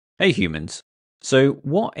Hey humans. So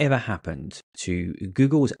whatever happened to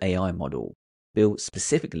Google's AI model built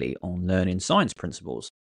specifically on learning science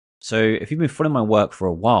principles? So if you've been following my work for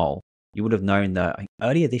a while, you would have known that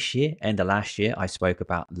earlier this year, end of last year, I spoke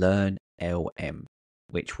about LearnLM,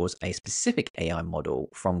 which was a specific AI model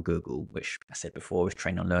from Google, which I said before was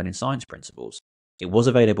trained on learning science principles. It was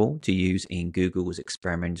available to use in Google's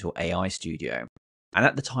experimental AI studio. And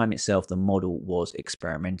at the time itself, the model was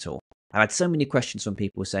experimental. I had so many questions from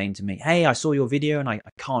people saying to me, hey, I saw your video and I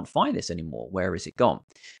can't find this anymore. Where is it gone?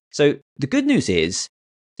 So the good news is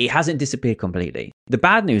it hasn't disappeared completely. The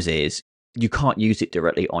bad news is you can't use it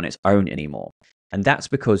directly on its own anymore. And that's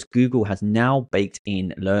because Google has now baked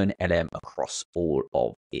in LearnLM across all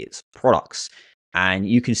of its products. And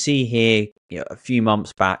you can see here, a few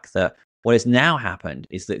months back that what has now happened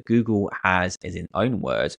is that Google has, as in own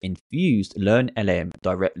words, infused LearnLM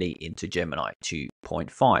directly into Gemini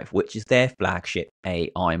 2.5, which is their flagship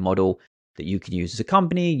AI model that you can use as a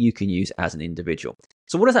company, you can use as an individual.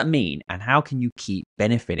 So what does that mean? And how can you keep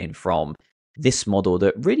benefiting from this model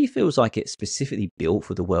that really feels like it's specifically built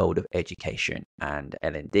for the world of education and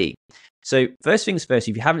L&D? So first things first,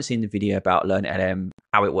 if you haven't seen the video about LearnLM,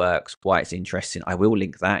 how it works, why it's interesting, I will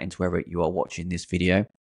link that into wherever you are watching this video.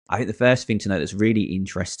 I think the first thing to note that's really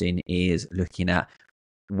interesting is looking at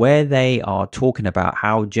where they are talking about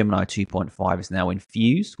how Gemini 2.5 is now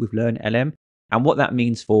infused with LearnLM and what that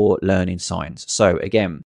means for learning science. So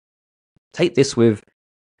again, take this with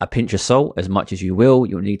a pinch of salt as much as you will.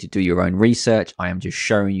 You'll need to do your own research. I am just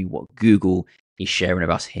showing you what Google is sharing with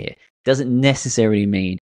us here. Doesn't necessarily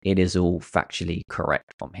mean it is all factually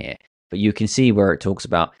correct from here, but you can see where it talks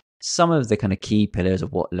about some of the kind of key pillars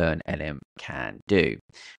of what LearnLM can do.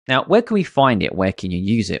 Now, where can we find it? Where can you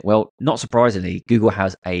use it? Well, not surprisingly, Google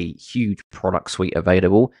has a huge product suite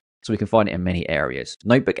available, so we can find it in many areas.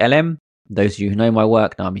 NotebookLM, those of you who know my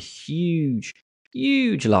work know I'm a huge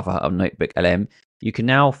lover of NotebookLM. You can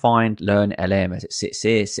now find LearnLM as it sits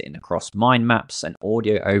here, sitting across mind maps and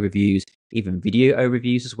audio overviews, even video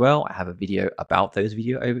overviews as well. I have a video about those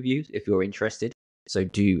video overviews if you're interested. So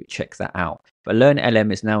do check that out. But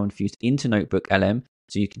LearnLM is now infused into NotebookLM,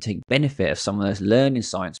 so you can take benefit of some of those learning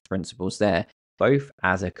science principles there, both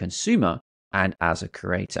as a consumer and as a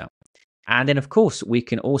creator. And then, of course, we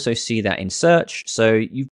can also see that in search. So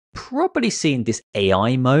you've probably seen this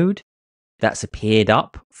AI mode that's appeared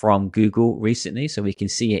up from Google recently. So we can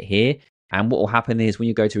see it here. And what will happen is when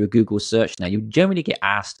you go to a Google search now, you generally get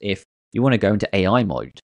asked if you want to go into AI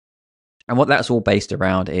mode. And what that's all based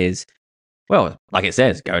around is, well, like it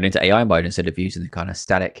says, going into AI mode instead of using the kind of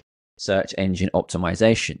static search engine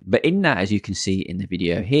optimization. But in that, as you can see in the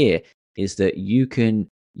video here, is that you can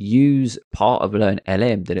use part of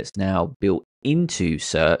LearnLM that it's now built into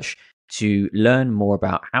search to learn more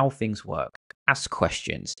about how things work, ask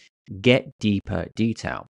questions, get deeper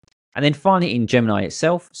detail. And then finally in Gemini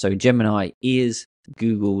itself, so Gemini is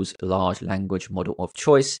Google's large language model of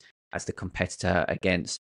choice as the competitor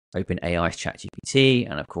against OpenAI's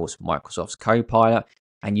ChatGPT and of course Microsoft's Copilot,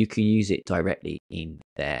 and you can use it directly in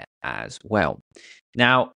there as well.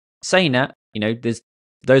 Now, saying that, there's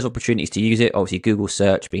those opportunities to use it. Obviously, Google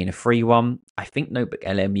Search being a free one. I think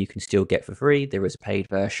NotebookLM you can still get for free. There is a paid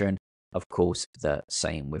version. Of course, the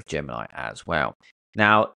same with Gemini as well.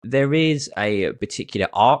 Now, there is a particular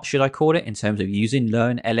art, should I call it, in terms of using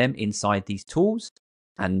LearnLM inside these tools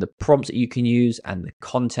and the prompts that you can use and the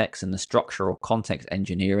context and the structure or context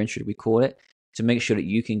engineering, should we call it, to make sure that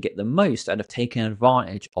you can get the most out of taking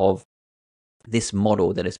advantage of this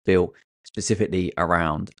model that is built specifically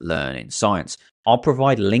around learning science. I'll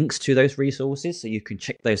provide links to those resources so you can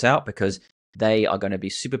check those out because they are going to be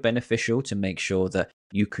super beneficial to make sure that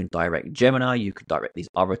you can direct Gemini, you can direct these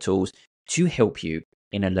other tools to help you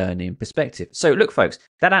in a learning perspective. So look, folks,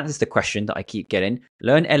 that answers the question that I keep getting.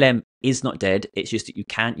 LearnLM is not dead. It's just that you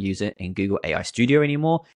can't use it in Google AI Studio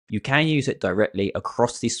anymore. You can use it directly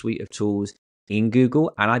across this suite of tools in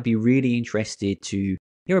Google. And I'd be really interested to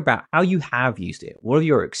hear about how you have used it. What have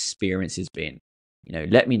your experiences been?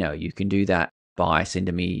 Let me know. You can do that by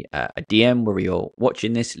sending me a DM wherever you're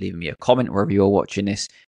watching this, leaving me a comment wherever you're watching this,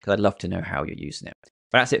 because I'd love to know how you're using it.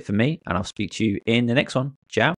 But that's it for me, and I'll speak to you in the next one. Ciao.